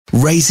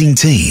Raising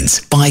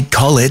Teens by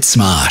Colette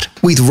Smart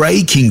with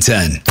Ray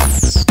Kington.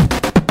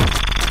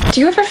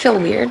 Do you ever feel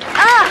weird?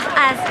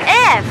 As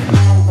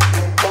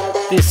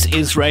if. This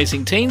is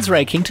Raising Teens.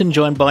 Ray Kington,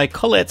 joined by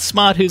Colette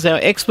Smart, who's our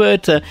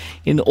expert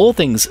in all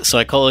things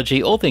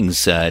psychology, all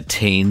things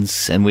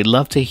teens, and we'd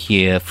love to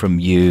hear from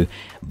you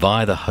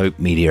via the Hope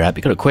Media app.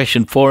 You've got a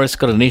question for us,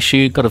 got an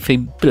issue, got a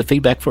bit of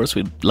feedback for us,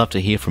 we'd love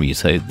to hear from you.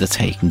 So that's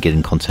how you can get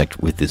in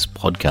contact with this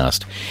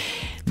podcast.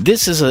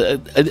 This is a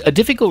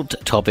difficult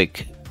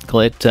topic,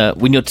 Colette.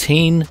 When your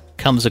teen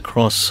comes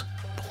across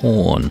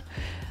porn,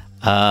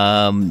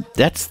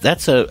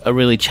 that's a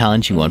really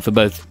challenging one for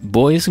both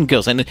boys and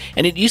girls. And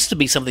it used to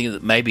be something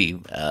that maybe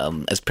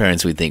as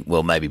parents we think,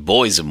 well, maybe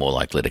boys are more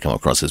likely to come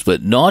across this,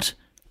 but not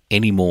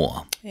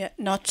anymore. Yeah,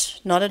 not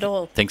at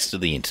all. Thanks to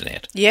the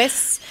internet.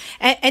 Yes.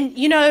 And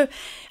you know,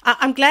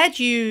 I'm glad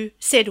you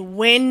said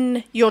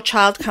when your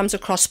child comes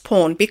across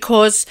porn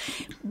because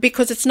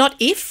it's not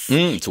if,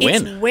 it's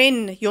when. It's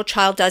when your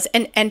child does.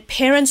 And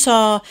parents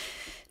are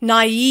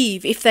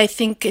naive if they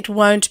think it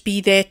won't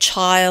be their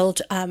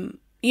child.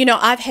 You know,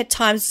 I've had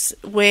times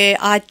where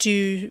I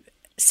do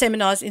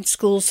seminars in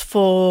schools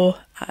for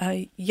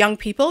young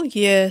people,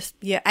 year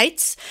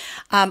 8s,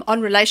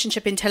 on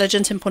relationship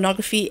intelligence and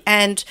pornography,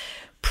 and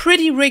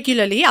pretty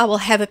regularly I will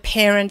have a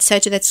parent say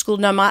to that school,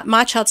 no,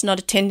 my child's not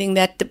attending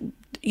that,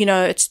 you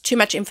know, it's too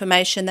much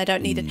information, they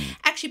don't need it.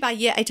 Actually, by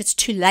year 8, it's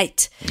too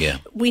late. Yeah.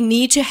 We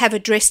need to have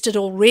addressed it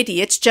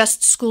already. It's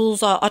just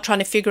schools are trying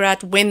to figure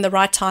out when the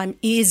right time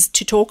is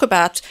to talk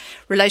about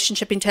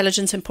relationship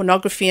intelligence and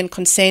pornography and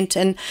consent.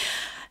 And,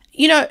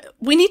 you know,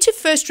 we need to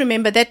first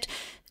remember that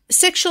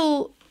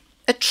sexual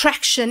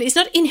attraction is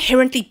not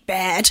inherently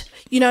bad.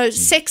 You know,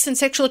 sex and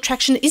sexual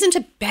attraction isn't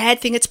a bad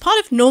thing. It's part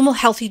of normal,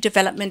 healthy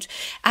development.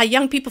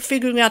 Young people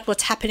figuring out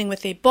what's happening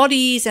with their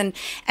bodies and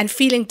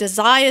feeling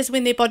desires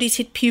when their bodies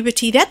hit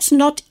puberty. That's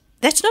not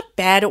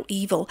bad or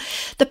evil.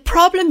 The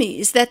problem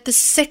is that the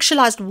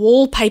sexualized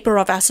wallpaper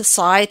of our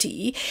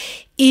society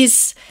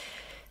is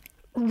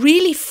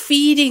really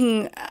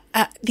feeding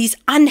these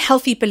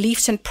unhealthy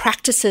beliefs and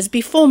practices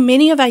before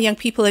many of our young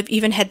people have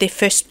even had their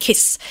first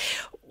kiss.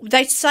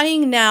 They're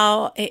saying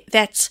now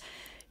that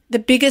the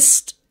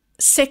biggest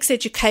sex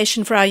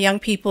education for our young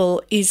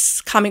people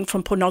is coming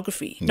from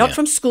pornography, not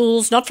from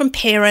schools, not from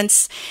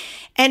parents.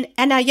 And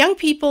our young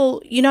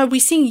people, you know, we're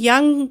seeing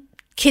young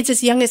kids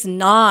as young as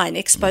 9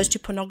 exposed to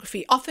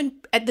pornography, often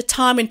at the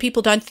time when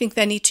people don't think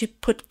they need to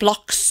put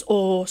blocks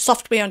or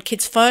software on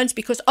kids' phones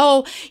because,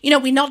 oh, you know,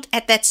 we're not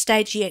at that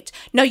stage yet.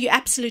 No, you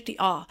absolutely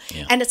are.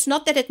 Yeah. And it's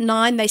not that at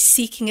 9 they're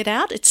seeking it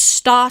out. It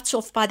starts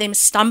off by them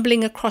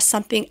stumbling across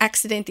something,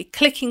 accidentally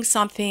clicking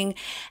something,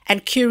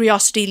 and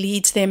curiosity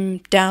leads them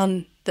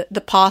down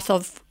the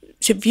path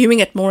to viewing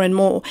it more and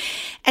more.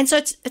 And so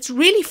it's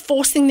really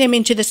forcing them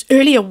into this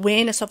early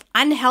awareness of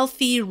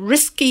unhealthy,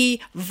 risky,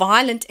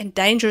 violent, and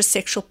dangerous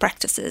sexual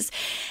practices.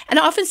 And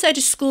I often say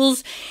to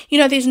schools, you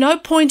know, there's no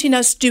point in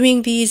us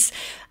doing these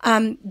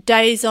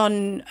days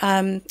on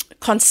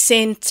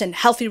consent and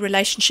healthy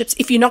relationships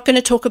if you're not going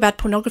to talk about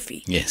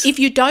pornography. Yes. If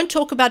you don't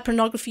talk about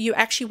pornography, you're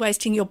actually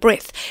wasting your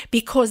breath,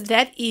 because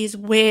that is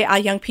where our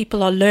young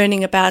people are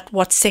learning about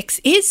what sex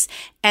is,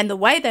 and the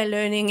way they're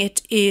learning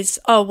it is,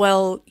 oh,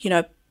 well, you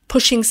know,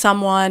 pushing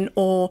someone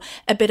or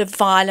a bit of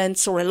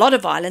violence or a lot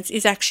of violence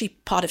is actually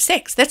part of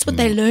sex. That's what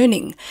they're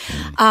learning.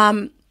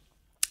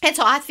 And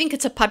so I think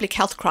it's a public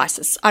health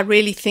crisis. I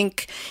really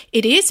think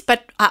it is.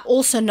 But I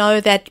also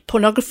know that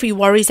pornography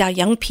worries our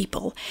young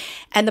people.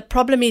 And the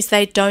problem is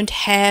they don't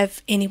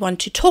have anyone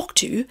to talk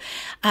to.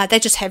 They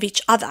just have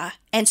each other.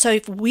 And so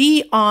if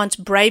we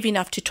aren't brave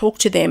enough to talk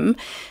to them,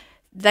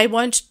 they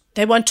won't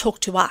talk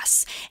to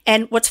us.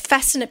 And what's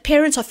fascinating,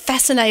 parents are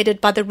fascinated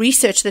by the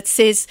research that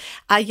says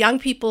our young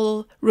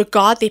people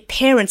regard their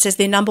parents as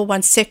their number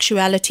one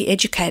sexuality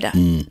educator.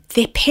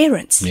 Their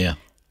parents. Yeah.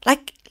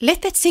 Like,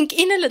 let that sink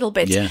in a little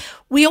bit. Yeah.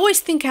 We always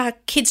think our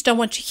kids don't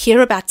want to hear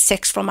about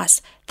sex from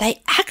us.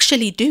 They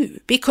actually do,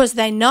 because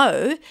they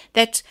know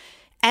that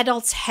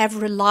adults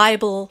have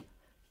reliable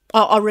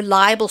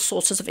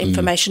sources of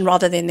information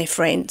rather than their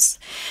friends.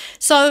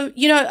 So,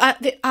 you know,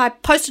 I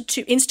posted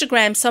to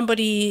Instagram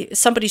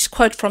somebody's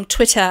quote from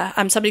Twitter.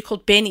 Somebody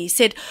called Benny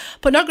said,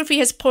 "Pornography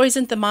has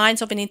poisoned the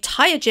minds of an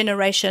entire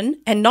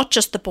generation, and not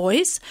just the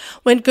boys.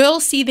 When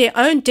girls see their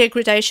own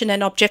degradation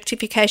and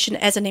objectification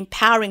as an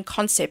empowering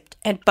concept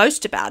and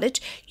boast about it,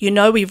 you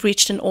know we've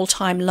reached an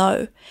all-time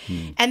low."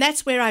 And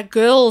that's where our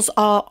girls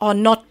are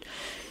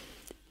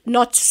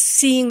not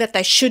seeing that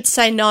they should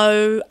say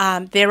no.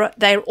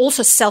 They're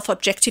also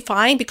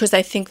self-objectifying because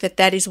they think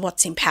that is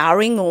what's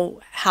empowering or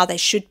how they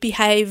should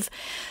behave.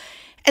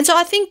 And so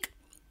I think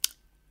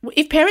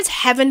if parents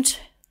haven't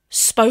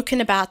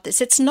spoken about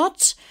this, it's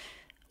not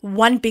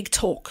one big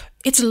talk.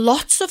 It's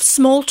lots of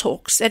small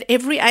talks at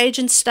every age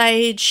and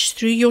stage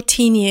through your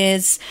teen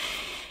years.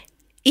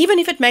 Even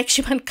if it makes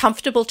you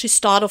uncomfortable to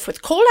start off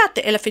with, call out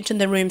the elephant in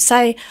the room.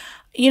 Say,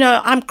 you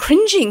know, I'm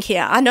cringing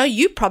here. I know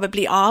you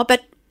probably are,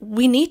 but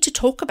we need to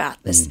talk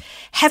about this.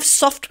 Have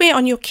software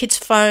on your kids'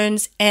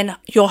 phones and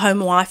your home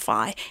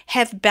Wi-Fi.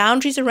 Have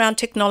boundaries around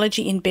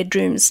technology in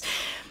bedrooms.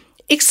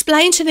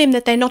 Explain to them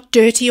that they're not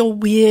dirty or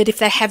weird if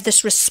they have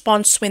this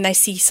response when they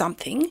see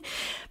something,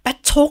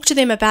 but talk to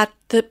them about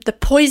the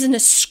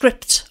poisonous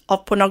script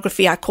of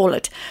pornography, I call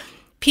it.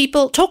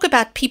 Talk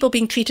about people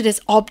being treated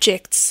as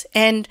objects,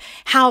 and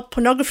how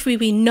pornography,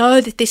 we know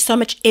that there's so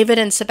much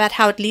evidence about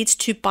how it leads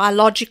to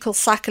biological,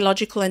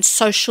 psychological, and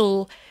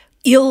social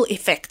ill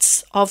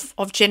effects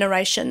of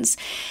generations.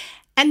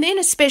 And then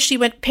especially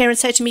when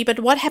parents say to me, but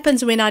what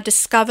happens when I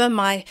discover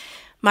my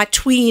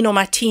tween or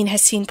my teen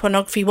has seen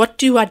pornography? What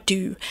do?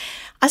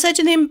 I say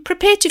to them,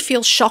 prepare to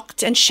feel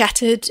shocked and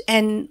shattered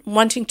and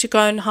wanting to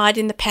go and hide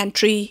in the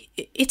pantry.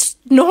 It's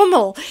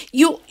normal.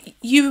 You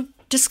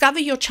discover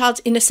your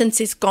child's innocence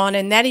is gone,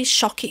 and that is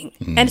shocking.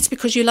 And it's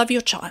because you love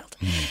your child.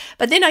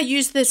 But then I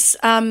use this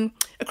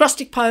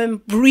acrostic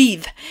poem,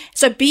 breathe.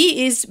 So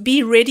B is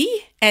be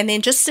ready, and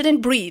then just sit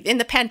and breathe in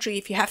the pantry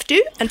if you have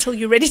to until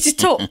you're ready to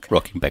talk.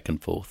 Rocking back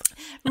and forth.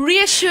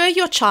 Reassure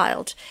your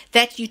child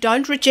that you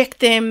don't reject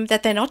them,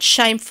 that they're not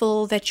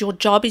shameful, that your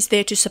job is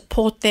there to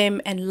support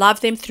them and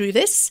love them through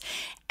this.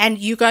 And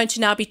you're going to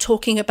now be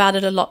talking about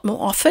it a lot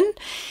more often.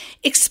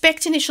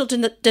 Expect initial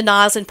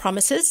denials and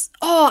promises.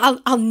 Oh,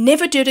 I'll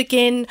never do it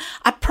again.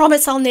 I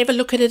promise I'll never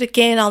look at it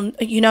again.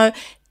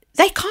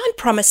 They can't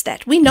promise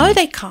that. We know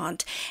they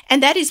can't.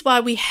 And that is why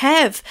we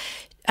have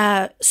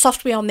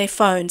software on their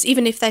phones,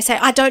 even if they say,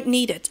 I don't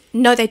need it.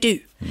 No, they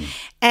do.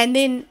 And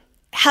then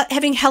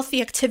having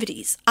healthy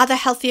activities, other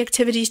healthy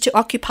activities to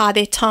occupy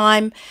their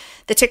time.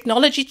 The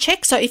technology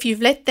check. So if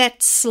you've let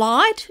that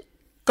slide,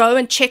 go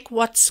and check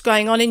what's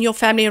going on in your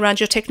family around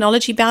your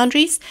technology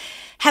boundaries.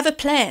 Have a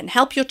plan.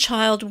 Help your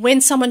child when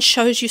someone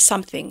shows you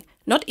something.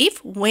 Not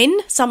if, when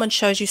someone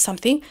shows you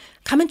something,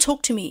 come and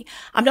talk to me.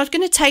 I'm not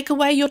going to take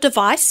away your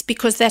device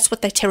because that's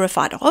what they're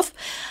terrified of.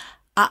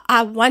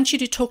 I want you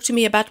to talk to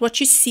me about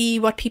what you see,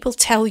 what people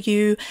tell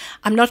you.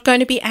 I'm not going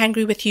to be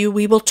angry with you.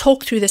 We will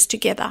talk through this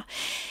together.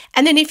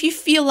 And then if you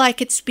feel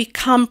like it's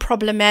become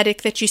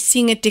problematic, that you're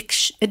seeing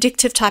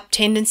addictive type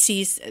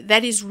tendencies,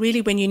 that is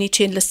really when you need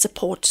to enlist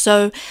support.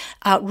 So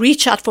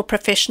reach out for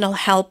professional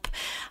help.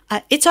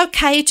 It's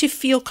okay to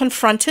feel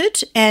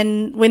confronted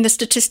and when the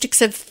statistics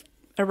have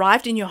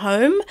arrived in your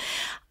home,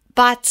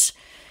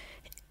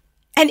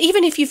 and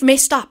even if you've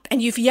messed up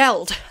and you've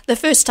yelled the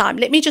first time,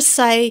 let me just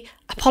say,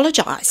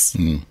 apologize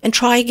and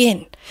try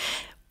again.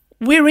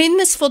 We're in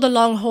this for the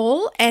long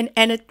haul, and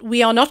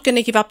we are not going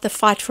to give up the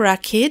fight for our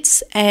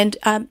kids, and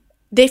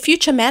their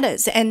future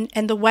matters, and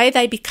the way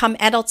they become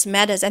adults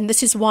matters. And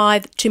this is why,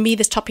 to me,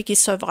 this topic is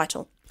so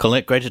vital.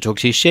 Colette, great to talk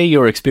to you. Share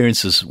your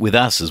experiences with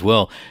us as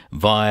well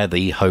via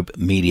the Hope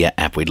Media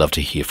app. We'd love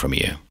to hear from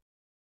you.